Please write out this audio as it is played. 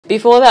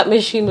Before that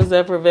machine was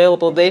ever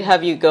available, they'd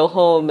have you go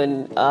home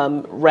and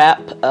wrap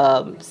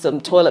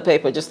some toilet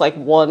paper, just like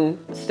one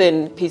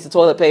thin piece of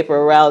toilet paper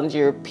around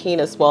your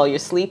penis while you're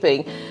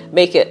sleeping,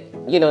 make it,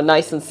 you know,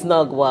 nice and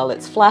snug while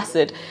it's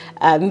flaccid,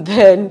 and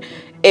then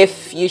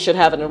if you should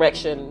have an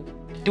erection.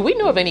 Do we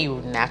know of any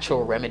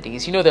natural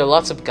remedies? You know, there are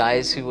lots of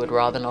guys who would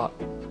rather not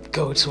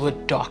go to a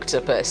doctor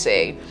per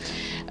se.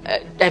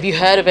 Have you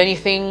heard of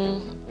anything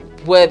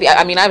where,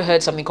 I mean, I've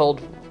heard something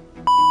called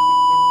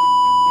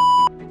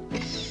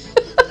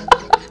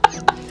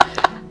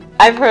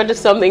I've heard of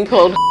something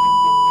called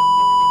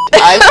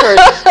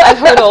I've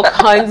heard all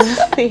kinds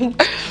of things.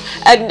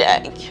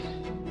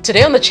 And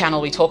today on the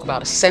channel, we talk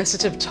about a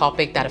sensitive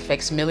topic that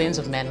affects millions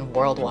of men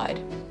worldwide.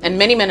 And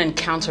many men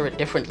encounter it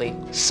differently,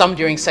 some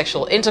during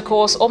sexual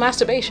intercourse or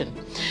masturbation,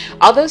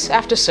 others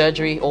after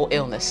surgery or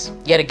illness.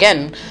 Yet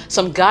again,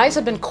 some guys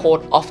have been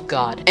caught off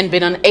guard and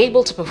been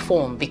unable to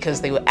perform because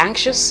they were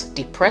anxious,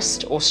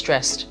 depressed, or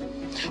stressed.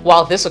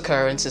 While this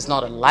occurrence is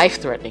not a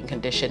life-threatening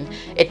condition,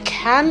 it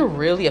can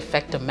really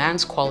affect a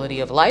man's quality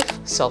of life,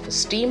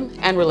 self-esteem,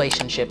 and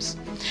relationships.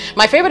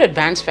 My favorite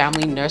advanced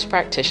family nurse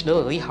practitioner,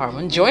 Lily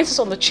Harmon, joins us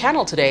on the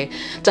channel today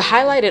to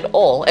highlight it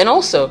all and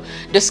also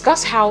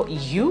discuss how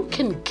you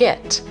can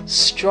get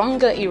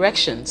stronger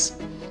erections.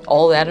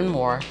 All that and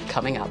more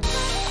coming up.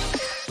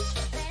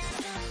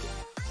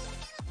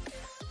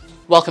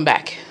 Welcome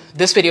back.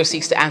 This video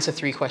seeks to answer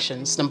 3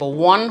 questions. Number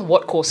 1,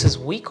 what causes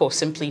weak or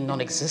simply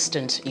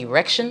non-existent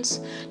erections?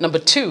 Number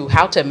 2,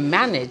 how to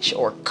manage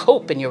or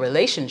cope in your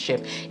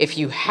relationship if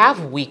you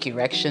have weak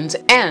erections?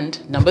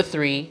 And number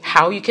 3,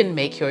 how you can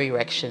make your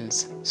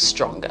erections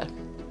stronger.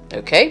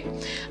 Okay,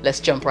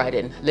 let's jump right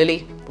in.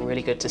 Lily,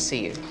 really good to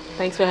see you.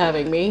 thanks for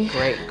having me.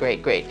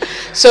 Great.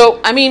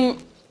 So, I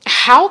mean,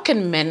 how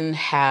can men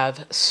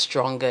have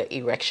stronger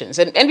erections?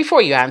 And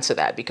before you answer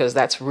that, because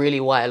that's really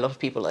why a lot of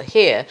people are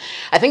here,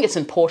 I think it's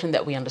important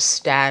that we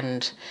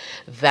understand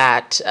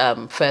that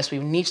first we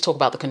need to talk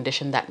about the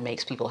condition that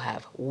makes people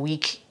have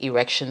weak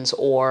erections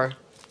or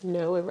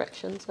No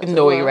erections.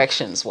 no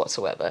erections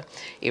whatsoever.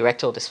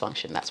 Erectile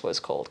dysfunction, that's what it's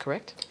called,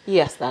 correct?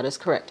 Yes, that is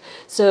correct.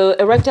 So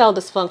erectile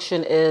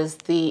dysfunction is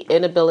the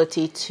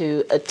inability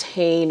to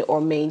attain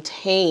or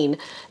maintain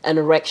an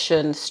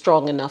erection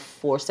strong enough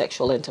for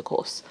sexual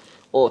intercourse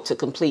or to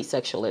complete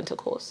sexual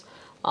intercourse.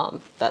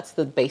 That's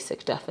the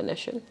basic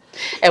definition.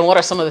 And what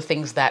are some of the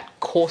things that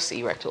cause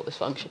erectile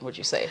dysfunction, would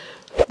you say?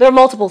 There are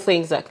multiple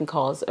things that can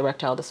cause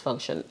erectile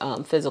dysfunction.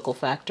 Physical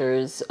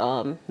factors,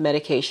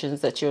 medications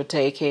that you're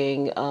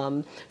taking,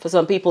 for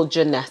some people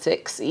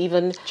genetics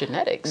even.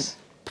 Genetics?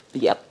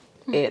 Yep.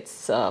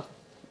 It's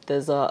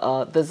there's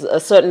a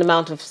certain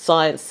amount of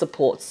science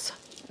supports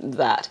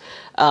that.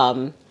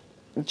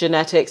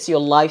 Genetics,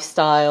 your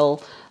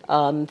lifestyle,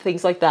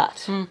 things like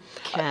that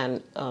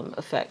can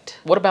affect.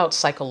 What about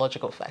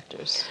psychological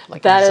factors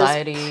like That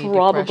anxiety, is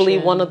probably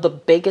depression? one of the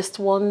biggest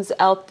ones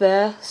out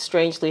there.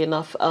 Strangely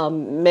enough,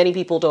 many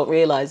people don't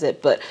realize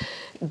it, but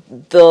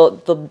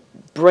the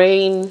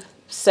brain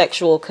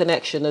sexual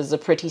connection is a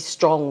pretty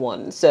strong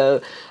one.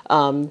 So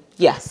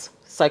yes,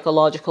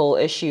 psychological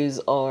issues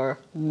are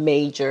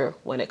major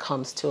when it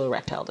comes to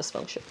erectile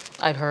dysfunction.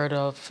 I've heard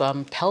of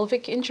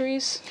pelvic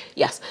injuries.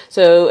 Yes.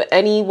 So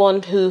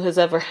anyone who has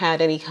ever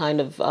had any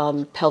kind of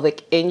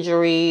pelvic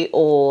injury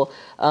or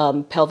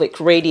pelvic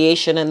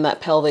radiation in that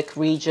pelvic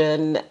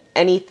region,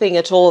 anything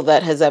at all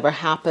that has ever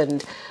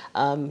happened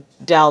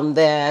down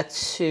there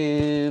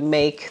to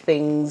make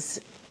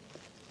things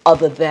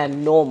other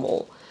than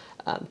normal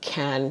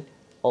can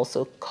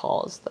also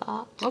cause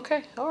that.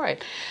 Okay, all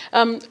right.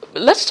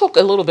 Let's talk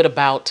a little bit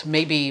about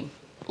maybe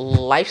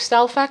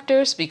lifestyle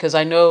factors, because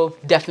I know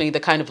definitely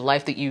the kind of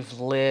life that you've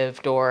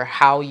lived or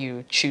how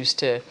you choose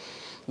to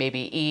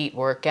maybe eat,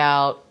 work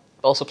out,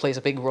 also plays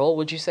a big role,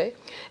 would you say?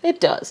 It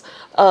does.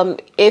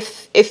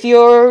 If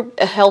you're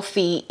a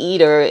healthy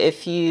eater,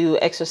 if you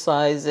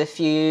exercise, if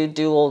you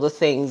do all the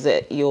things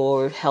that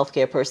your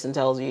healthcare person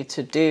tells you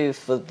to do,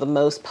 for the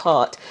most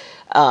part,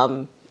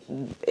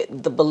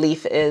 the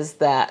belief is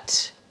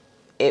that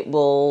it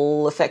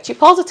will affect you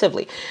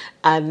positively.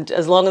 And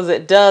as long as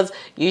it does,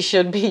 you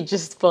should be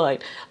just fine.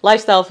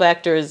 Lifestyle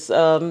factors,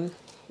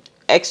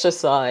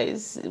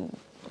 exercise,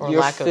 Or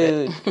your lack of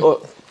food,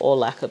 or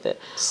lack of it.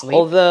 Sleep.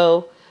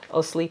 Although,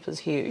 sleep is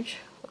huge.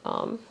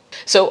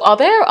 So are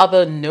there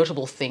other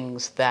notable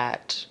things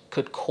that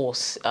could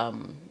cause,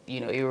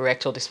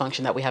 erectile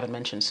dysfunction that we haven't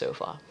mentioned so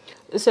far?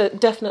 So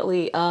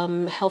definitely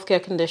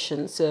healthcare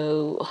conditions,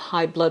 so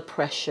high blood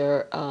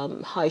pressure,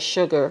 high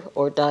sugar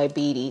or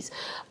diabetes,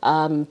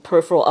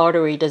 peripheral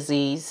artery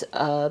disease,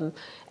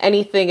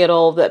 anything at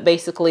all that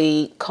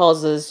basically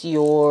causes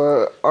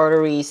your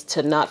arteries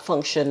to not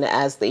function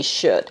as they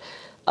should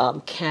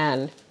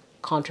can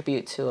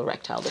contribute to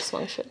erectile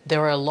dysfunction.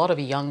 There are a lot of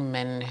young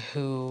men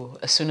who,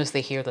 as soon as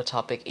they hear the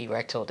topic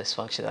erectile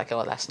dysfunction, they're like,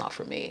 oh, that's not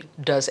for me.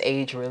 Does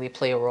age really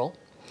play a role?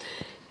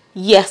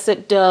 Yes,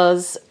 it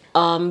does.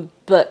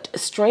 But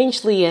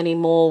strangely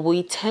anymore,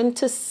 we tend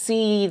to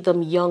see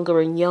them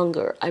younger and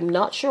younger. I'm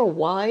not sure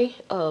why.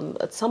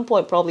 At some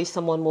point, probably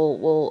someone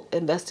will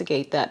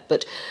investigate that.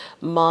 But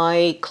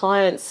my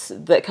clients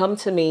that come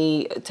to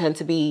me tend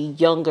to be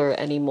younger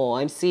anymore.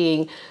 I'm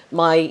seeing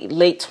my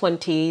late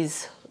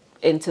 20s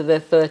into their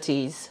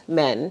 30s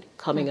men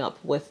coming up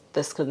with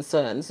this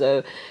concern.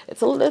 So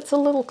it's a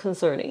little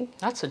concerning.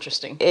 That's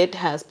interesting. It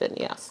has been,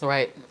 yes.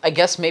 Right. I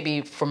guess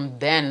maybe from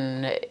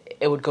then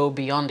it would go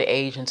beyond the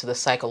age into the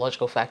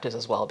psychological factors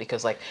as well,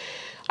 because like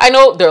I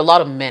know there are a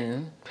lot of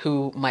men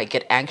who might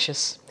get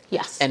anxious.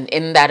 Yes. And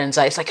in that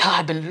anxiety, it's like, oh,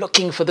 I've been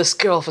looking for this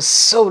girl for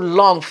so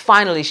long.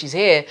 Finally, she's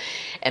here.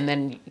 And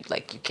then,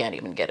 like, you can't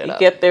even get it up.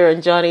 Get there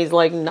and Johnny's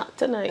like, not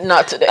tonight.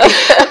 Not today.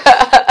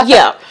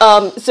 Yeah.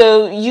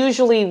 So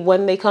usually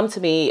when they come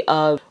to me,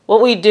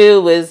 what we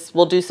do is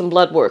we'll do some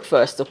blood work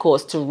first, of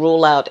course, to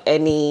rule out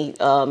any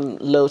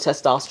low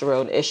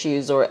testosterone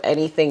issues or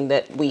anything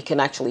that we can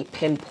actually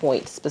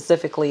pinpoint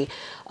specifically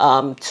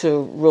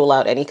to rule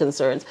out any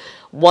concerns.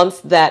 Once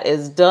that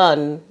is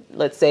done,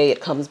 let's say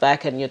it comes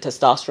back and your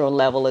testosterone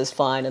level is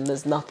fine and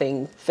there's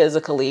nothing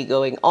physically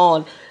going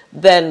on,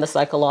 then the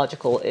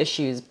psychological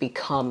issues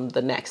become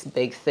the next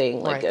big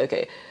thing. Like, Right.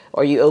 okay,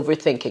 are you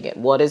overthinking it?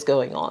 What is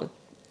going on?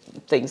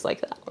 Things like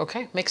that.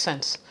 Okay, makes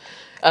sense.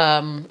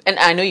 And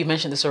I know you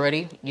mentioned this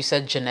already. You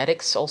said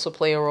genetics also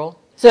play a role.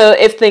 So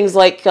if things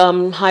like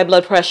high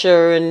blood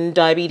pressure and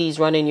diabetes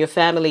run in your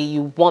family,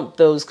 you want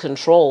those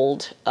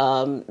controlled.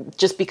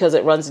 Just because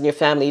it runs in your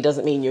family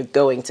doesn't mean you're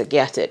going to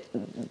get it.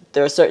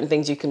 There are certain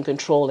things you can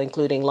control,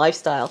 including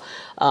lifestyle,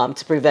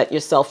 to prevent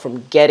yourself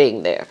from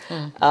getting there.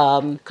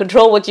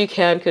 Control what you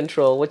can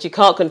control. What you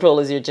can't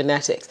control is your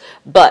genetics.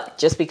 But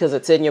just because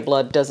it's in your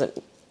blood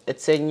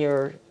it's in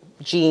your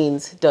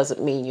genes doesn't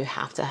mean you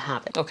have to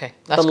have it. Okay,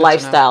 that's the good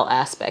lifestyle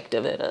aspect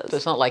of it is. So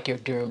it's not like you're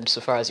doomed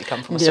so far as you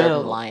come from a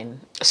certain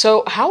line.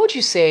 So how would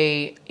you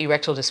say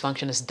erectile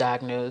dysfunction is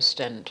diagnosed,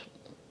 and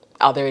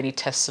are there any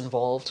tests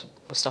involved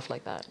with stuff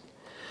like that?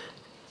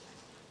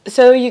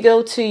 So you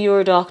go to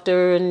your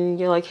doctor and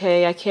you're like,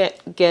 hey, I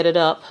can't get it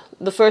up.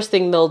 The first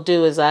thing they'll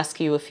do is ask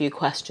you a few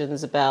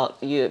questions about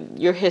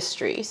your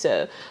history.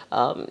 So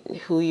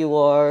who you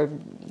are,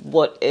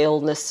 what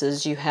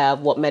illnesses you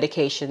have, what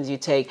medications you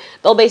take.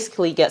 They'll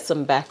basically get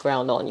some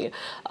background on you.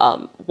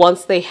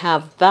 Once they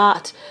have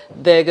that,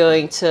 they're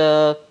going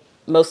to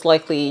most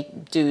likely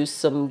do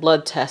some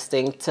blood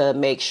testing to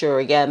make sure,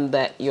 again,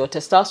 that your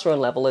testosterone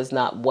level is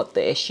not what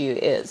the issue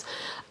is.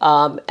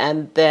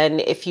 And then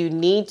if you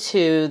need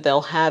to,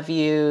 they'll have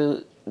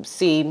you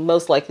see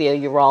most likely a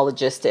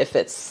urologist if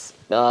it's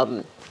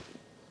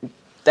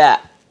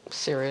that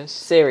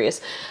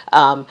serious.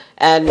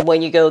 And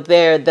when you go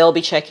there, they'll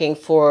be checking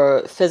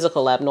for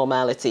physical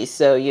abnormalities.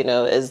 So, you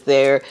know, is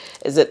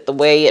it the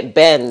way it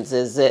bends?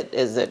 Is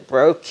it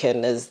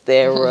broken? Is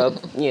there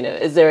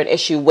is there an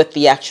issue with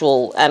the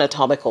actual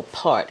anatomical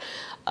part?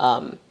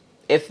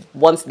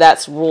 Once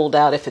that's ruled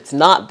out, if it's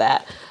not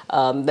that,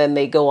 then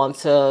they go on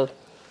to,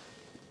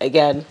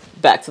 again,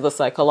 back to the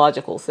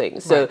psychological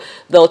thing. So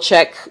they'll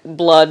check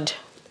blood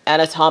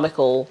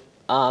anatomical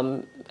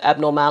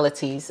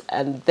abnormalities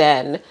and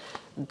then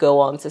go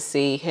on to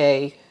see,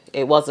 hey,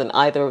 it wasn't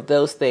either of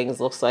those things.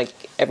 Looks like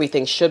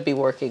everything should be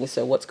working.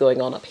 So what's going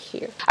on up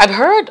here? I've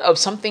heard of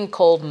something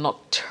called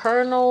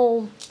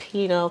Nocturnal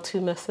Penile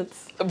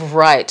Tumescence.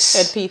 Right.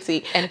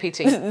 NPT.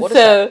 NPT. What is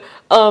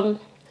that?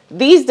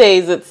 These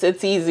days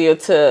it's easier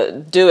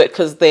to do it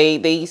because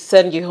they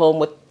send you home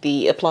with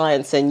the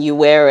appliance and you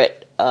wear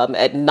it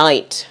at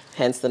night,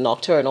 hence the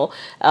nocturnal.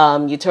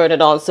 You turn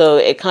it on, so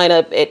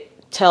it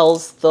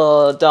tells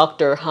the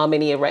doctor how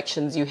many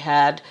erections you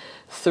had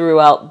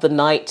throughout the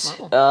night,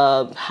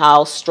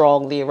 how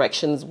strong the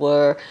erections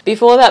were.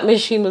 Before that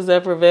machine was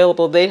ever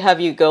available, they'd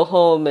have you go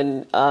home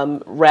and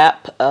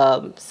wrap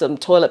some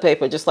toilet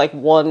paper, just like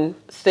one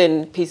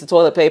thin piece of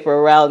toilet paper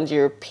around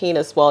your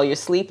penis while you're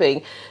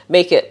sleeping,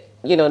 make it,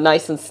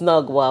 nice and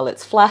snug while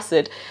it's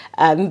flaccid.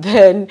 And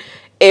then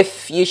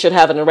if you should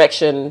have an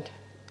erection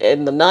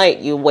in the night,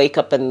 you wake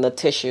up and the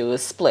tissue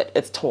is split,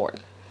 it's torn.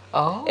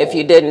 Oh. If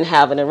you didn't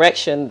have an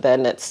erection,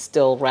 then it's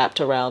still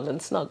wrapped around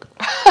and snug.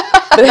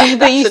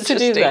 They used to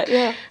do that,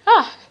 yeah.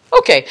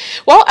 Okay.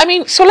 Well,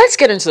 so let's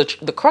get into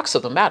the crux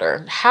of the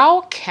matter.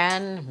 How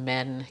can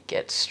men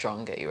get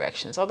stronger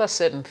erections? Are there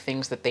certain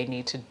things that they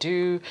need to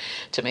do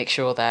to make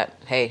sure that,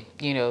 hey,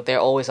 they're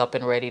always up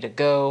and ready to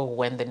go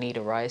when the need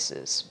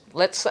arises?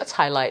 Let's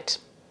highlight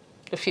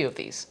a few of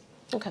these.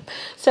 Okay.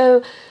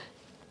 So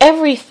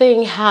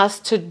everything has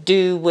to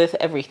do with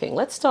everything.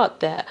 Let's start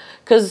there,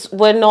 because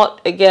we're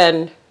not,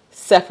 again,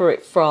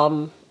 separate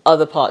from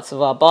other parts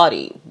of our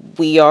body.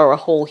 We are a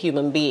whole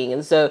human being,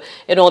 and so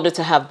in order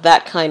to have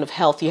that kind of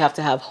health, you have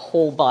to have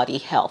whole body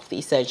health,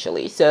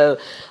 essentially. So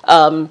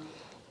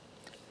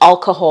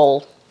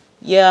alcohol,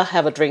 yeah,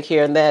 have a drink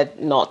here and there,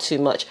 not too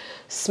much.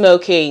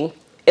 Smoking,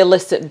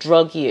 illicit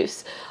drug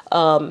use,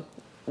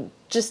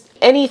 just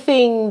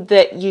anything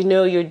that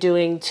you're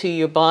doing to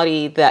your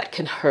body that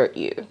can hurt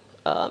you.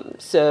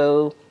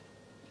 So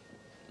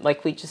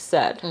like we just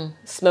said,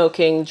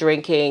 smoking,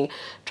 drinking.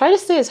 Try to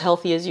stay as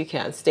healthy as you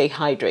can. Stay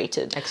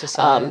hydrated.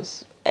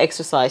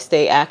 Exercise,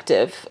 stay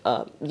active.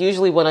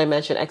 Usually when I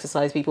mention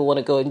exercise, people want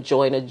to go and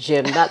join a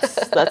gym.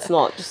 That's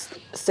not, just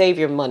save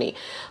your money.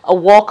 A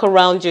walk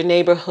around your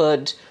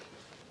neighborhood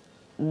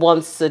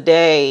once a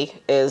day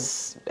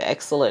is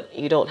excellent.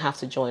 You don't have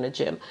to join a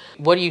gym.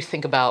 What do you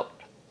think about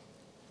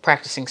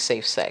practicing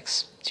safe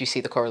sex? Do you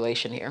see the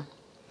correlation here?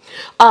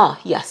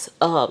 Yes.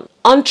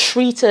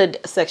 Untreated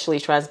sexually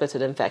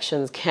transmitted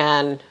infections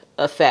can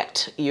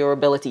affect your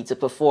ability to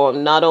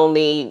perform. Not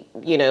only,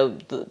 you know,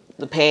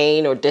 the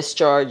pain or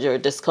discharge or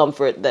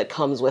discomfort that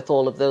comes with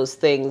all of those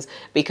things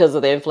because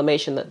of the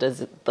inflammation that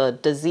the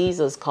disease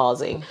is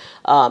causing,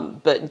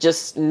 but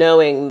just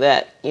knowing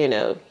that, you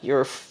know,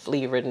 you're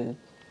flea-ridden.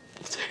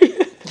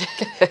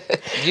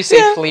 Did you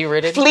say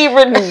flea-ridden?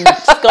 Flea-ridden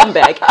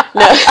scumbag.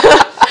 No.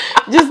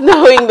 Just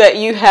knowing that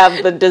you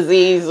have the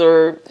disease,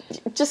 or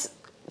just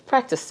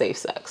practice safe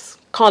sex.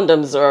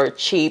 Condoms are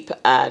cheap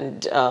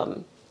and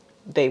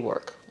they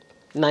work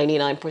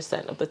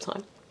 99% of the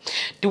time.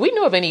 Do we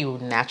know of any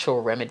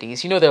natural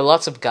remedies? You know, there are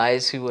lots of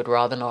guys who would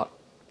rather not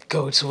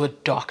go to a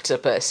doctor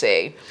per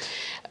se.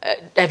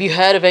 Have you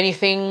heard of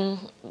anything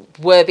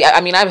where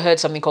I mean, I've heard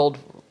something called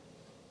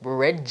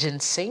red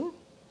ginseng.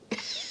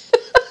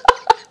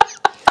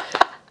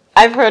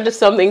 I've heard of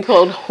something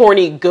called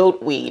horny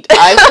goat weed.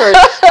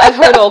 I've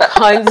heard all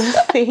kinds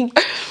of things.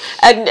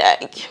 And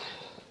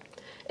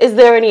is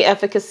there any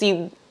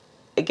efficacy?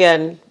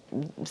 Again,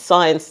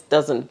 science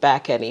doesn't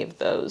back any of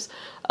those.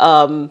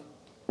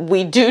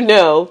 We do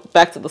know,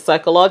 back to the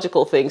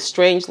psychological thing,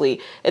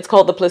 strangely, it's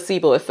called the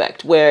placebo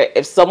effect, where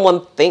if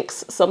someone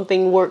thinks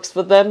something works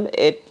for them,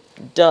 it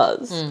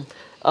does.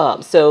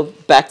 So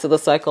back to the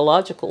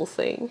psychological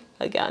thing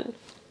again.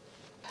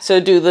 So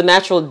do the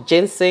natural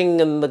ginseng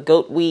and the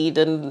goat weed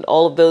and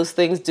all of those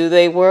things, do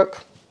they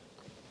work?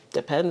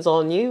 Depends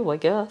on you, I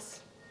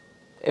guess.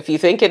 If you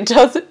think it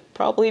does, it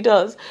probably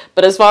does.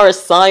 But as far as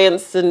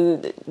science,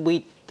 and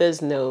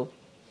there's no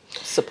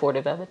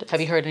supportive evidence.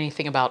 Have you heard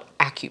anything about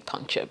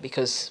acupuncture?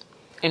 Because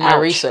in my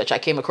research, I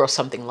came across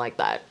something like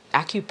that.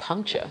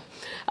 Acupuncture.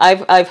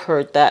 I've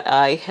heard that.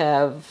 I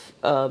have.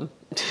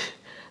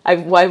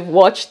 I've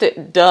watched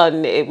it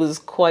done. It was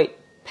quite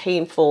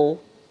painful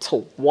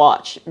to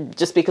watch,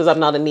 just because I'm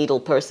not a needle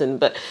person.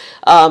 But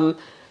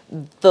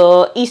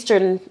the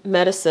Eastern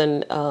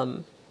medicine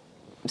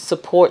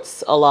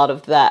supports a lot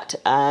of that.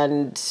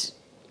 And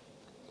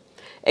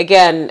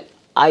again,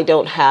 I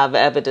don't have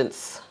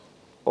evidence,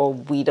 or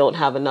we don't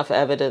have enough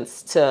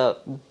evidence to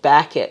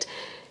back it.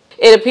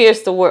 It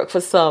appears to work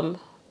for some,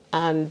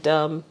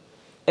 and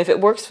if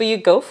it works for you,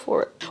 go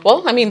for it.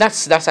 Well, I mean,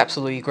 that's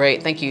absolutely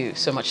great. Thank you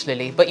so much,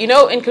 Lily. But you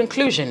know, in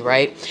conclusion,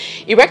 right,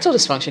 erectile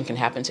dysfunction can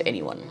happen to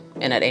anyone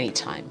and at any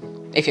time.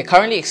 If you're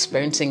currently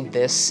experiencing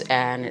this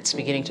and it's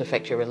beginning to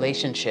affect your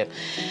relationship,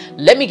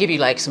 let me give you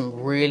like some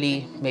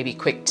really maybe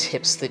quick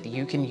tips that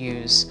you can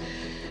use,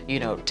 you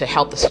know, to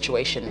help the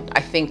situation.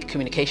 I think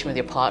communication with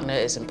your partner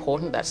is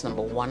important. That's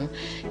number one.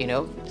 You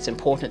know, it's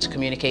important to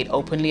communicate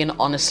openly and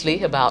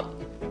honestly about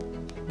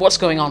what's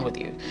going on with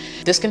you.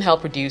 This can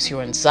help reduce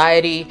your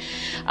anxiety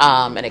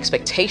and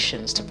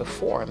expectations to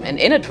perform, and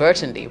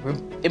inadvertently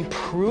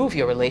improve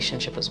your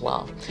relationship as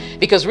well.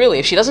 Because really,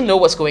 if she doesn't know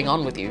what's going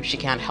on with you, she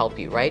can't help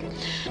you, right?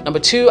 Number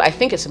two, I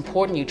think it's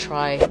important you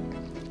try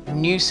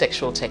new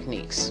sexual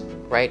techniques,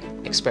 right?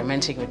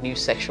 Experimenting with new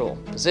sexual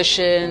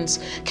positions.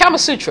 Kama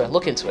Sutra,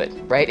 look into it,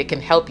 right? It can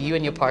help you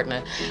and your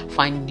partner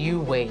find new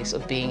ways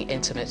of being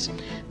intimate.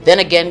 Then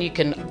again, you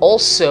can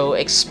also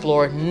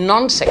explore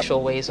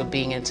non-sexual ways of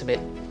being intimate,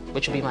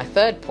 which would be my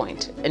third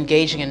point.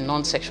 Engaging in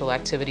non-sexual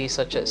activities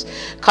such as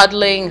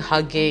cuddling,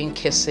 hugging,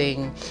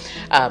 kissing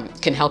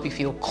can help you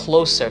feel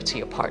closer to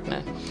your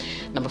partner.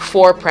 Number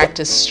four,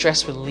 practice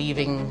stress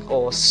relieving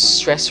or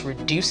stress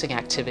reducing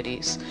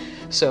activities.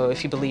 So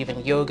if you believe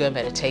in yoga,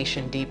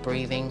 meditation, deep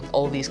breathing,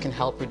 all these can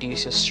help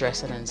reduce your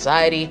stress and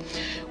anxiety,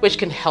 which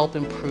can help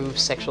improve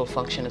sexual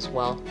function as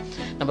well.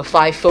 Number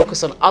five,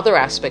 focus on other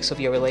aspects of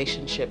your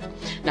relationship.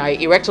 Now,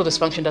 erectile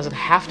dysfunction doesn't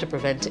have to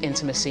prevent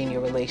intimacy in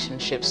your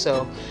relationship,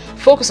 so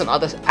focus on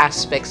other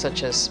aspects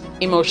such as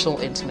emotional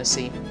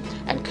intimacy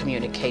and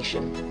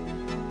communication.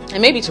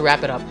 And maybe to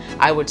wrap it up,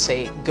 I would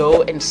say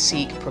go and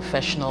seek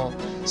professional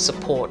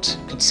support.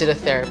 Consider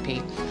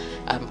therapy.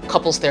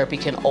 Couples therapy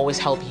can always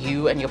help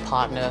you and your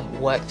partner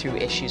work through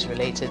issues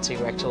related to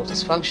erectile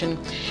dysfunction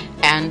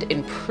and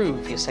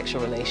improve your sexual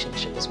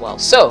relationship as well.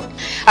 So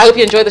I hope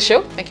you enjoyed the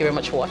show. Thank you very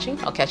much for watching.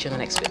 I'll catch you in the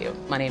next video.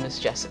 My name is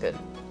Jessica.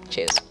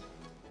 Cheers.